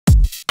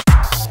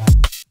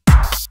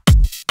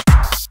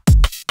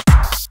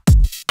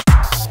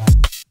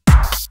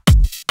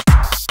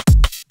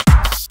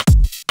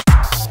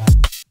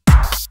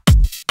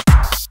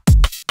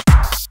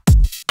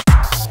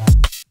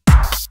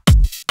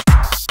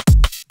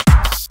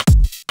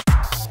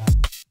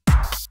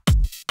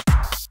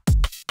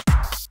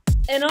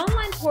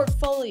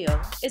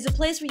portfolio is a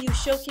place where you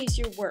showcase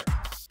your work,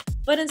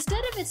 but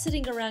instead of it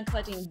sitting around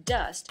collecting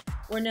dust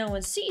where no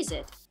one sees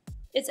it,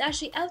 it's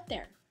actually out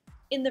there,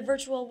 in the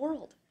virtual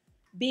world,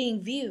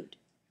 being viewed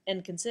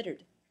and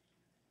considered.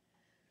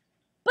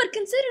 But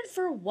considered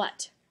for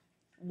what?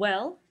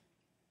 Well,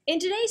 in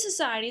today's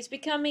society, it's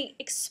becoming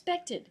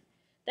expected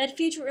that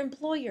future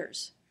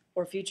employers,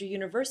 or future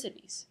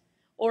universities,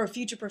 or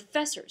future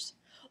professors,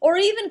 or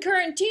even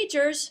current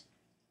teachers,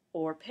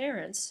 or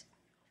parents,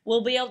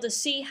 will be able to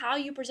see how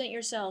you present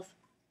yourself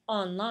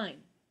online.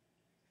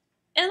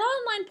 An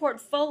online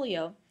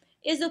portfolio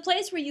is the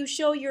place where you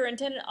show your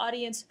intended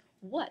audience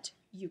what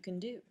you can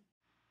do.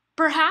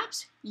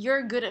 Perhaps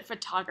you're good at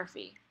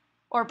photography,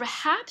 or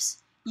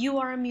perhaps you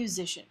are a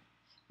musician.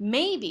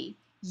 Maybe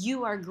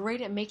you are great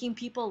at making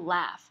people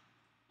laugh,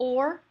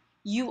 or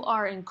you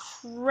are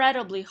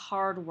incredibly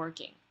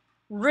hardworking.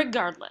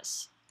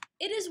 Regardless,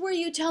 it is where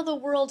you tell the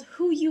world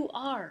who you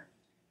are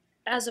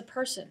as a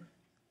person.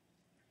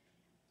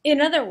 In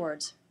other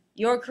words,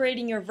 you're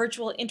creating your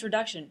virtual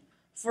introduction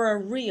for a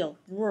real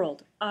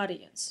world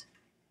audience.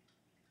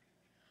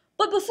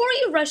 But before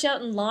you rush out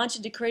and launch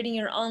into creating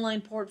your online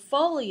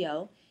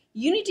portfolio,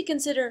 you need to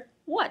consider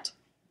what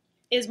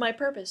is my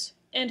purpose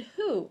and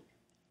who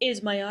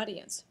is my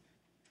audience.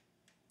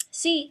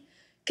 See,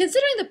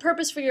 considering the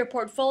purpose for your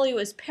portfolio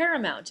is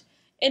paramount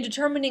in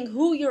determining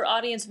who your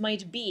audience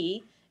might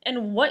be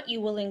and what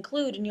you will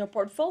include in your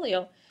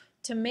portfolio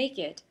to make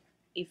it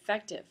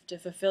effective to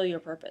fulfill your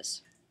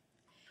purpose.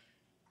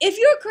 If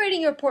you're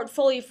creating your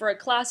portfolio for a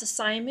class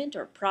assignment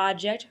or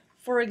project,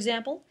 for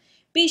example,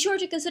 be sure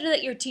to consider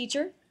that your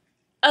teacher,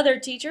 other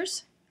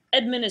teachers,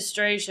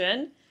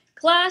 administration,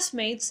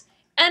 classmates,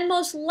 and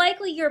most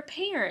likely your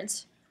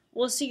parents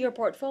will see your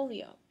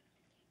portfolio.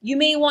 You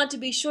may want to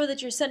be sure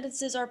that your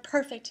sentences are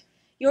perfect,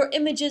 your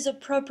images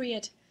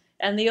appropriate,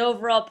 and the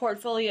overall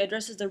portfolio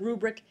addresses the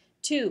rubric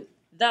to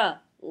the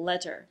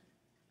letter.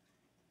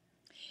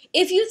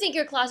 If you think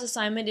your class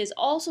assignment is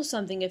also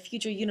something a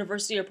future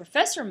university or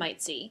professor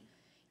might see,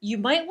 you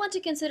might want to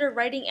consider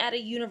writing at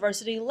a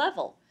university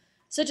level,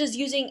 such as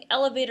using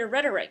elevator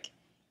rhetoric,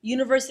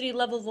 university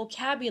level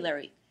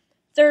vocabulary,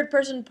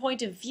 third-person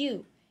point of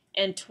view,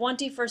 and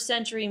 21st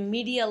century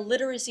media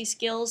literacy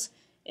skills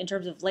in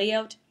terms of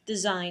layout,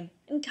 design,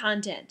 and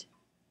content.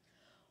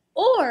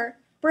 Or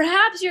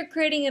perhaps you're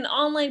creating an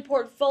online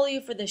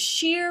portfolio for the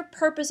sheer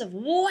purpose of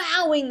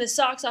wowing the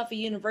socks off a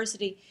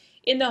university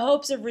in the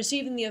hopes of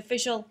receiving the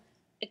official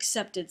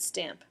accepted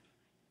stamp.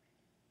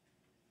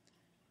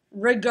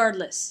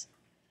 Regardless,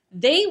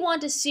 they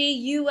want to see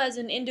you as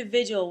an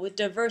individual with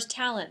diverse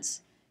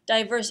talents,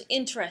 diverse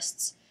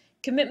interests,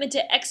 commitment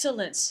to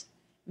excellence,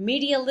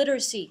 media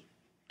literacy,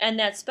 and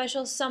that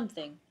special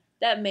something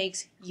that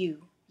makes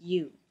you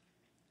you.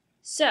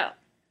 So,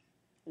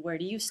 where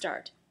do you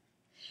start?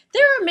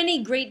 There are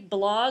many great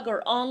blog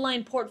or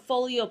online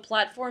portfolio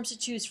platforms to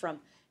choose from: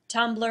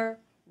 Tumblr,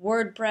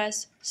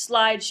 WordPress,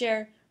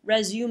 SlideShare,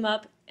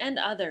 ResumeUp, and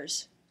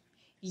others.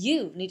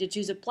 You need to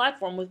choose a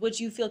platform with which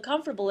you feel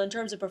comfortable in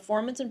terms of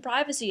performance and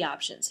privacy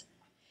options.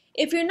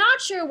 If you're not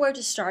sure where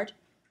to start,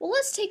 well,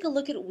 let's take a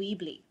look at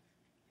Weebly.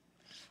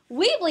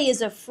 Weebly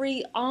is a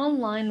free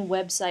online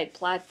website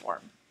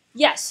platform.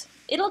 Yes,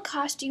 it'll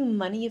cost you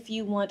money if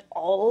you want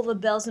all the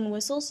bells and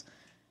whistles,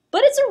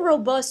 but it's a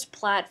robust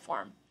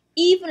platform,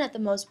 even at the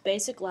most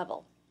basic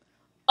level.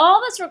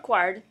 All that's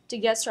required to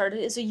get started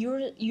is a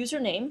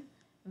username,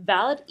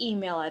 valid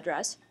email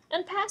address,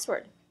 and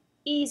password.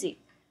 Easy.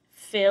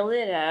 Fill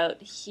it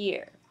out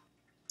here.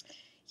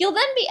 You'll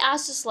then be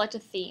asked to select a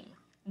theme.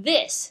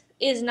 This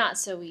is not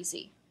so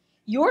easy.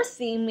 Your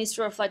theme needs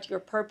to reflect your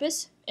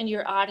purpose and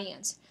your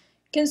audience.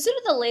 Consider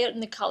the layout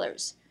and the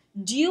colors.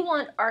 Do you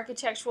want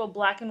architectural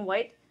black and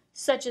white,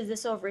 such as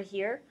this over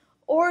here?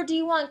 Or do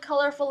you want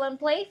colorful and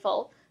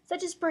playful,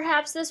 such as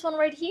perhaps this one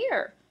right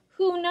here?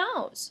 Who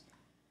knows?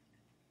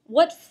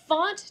 What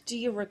font do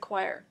you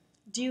require?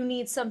 Do you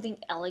need something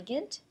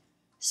elegant?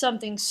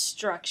 Something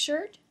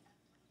structured?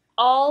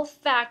 All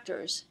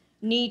factors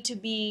need to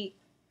be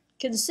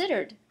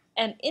considered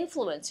and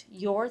influence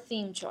your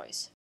theme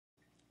choice.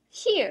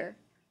 Here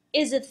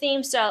is the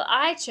theme style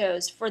I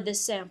chose for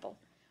this sample,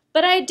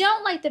 but I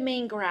don't like the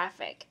main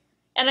graphic,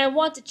 and I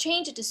want to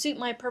change it to suit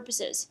my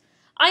purposes.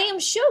 I am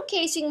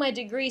showcasing my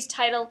degree's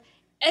title,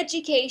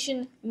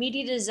 Education,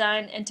 Media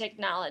Design, and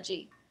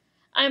Technology.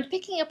 I'm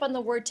picking up on the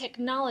word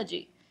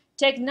technology.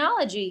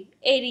 Technology,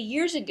 80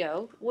 years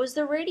ago, was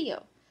the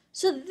radio.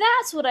 So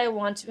that's what I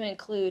want to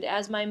include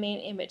as my main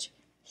image.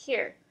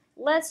 Here,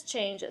 let's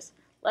change this.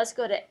 Let's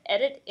go to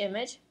Edit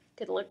Image,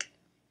 click,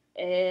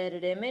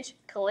 Edit Image,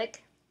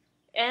 click,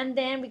 and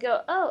then we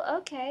go, oh,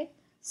 okay.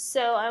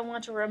 So I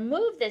want to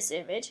remove this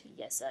image.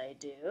 Yes, I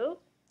do.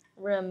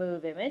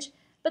 Remove image.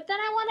 But then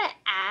I want to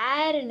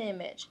add an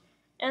image.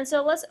 And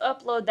so let's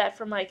upload that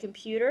from my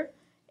computer.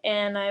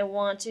 And I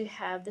want to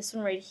have this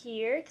one right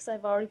here because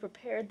I've already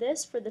prepared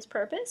this for this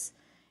purpose.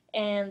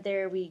 And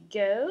there we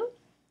go.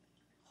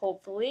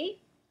 Hopefully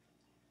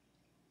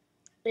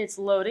it's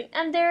loading,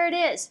 and there it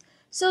is.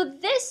 So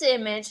this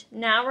image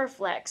now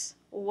reflects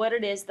what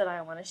it is that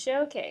I want to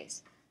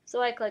showcase.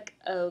 So I click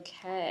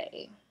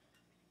OK.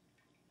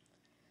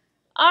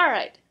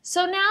 Alright,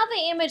 so now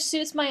the image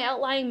suits my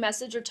outlying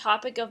message or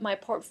topic of my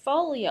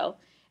portfolio,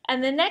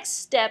 and the next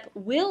step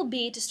will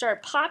be to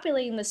start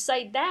populating the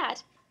site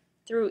that,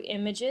 through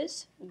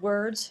images,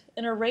 words,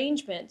 and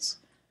arrangements,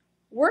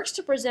 works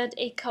to present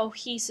a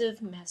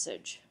cohesive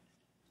message.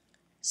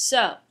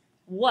 So,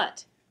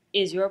 what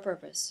is your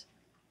purpose?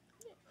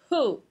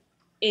 Who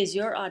is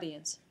your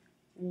audience?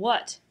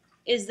 What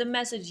is the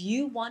message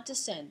you want to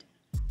send?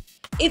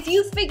 If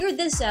you figured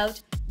this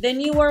out, then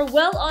you are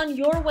well on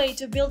your way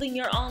to building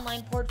your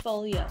online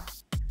portfolio.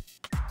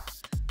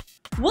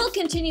 We'll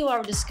continue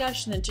our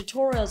discussion and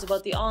tutorials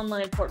about the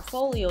online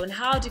portfolio and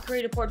how to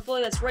create a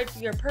portfolio that's right for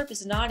your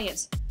purpose and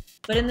audience.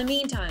 But in the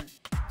meantime,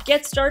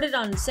 get started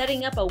on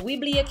setting up a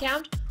Weebly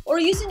account or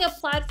using a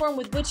platform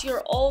with which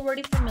you're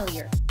already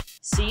familiar.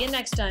 See you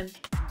next time.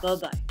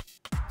 Bye-bye.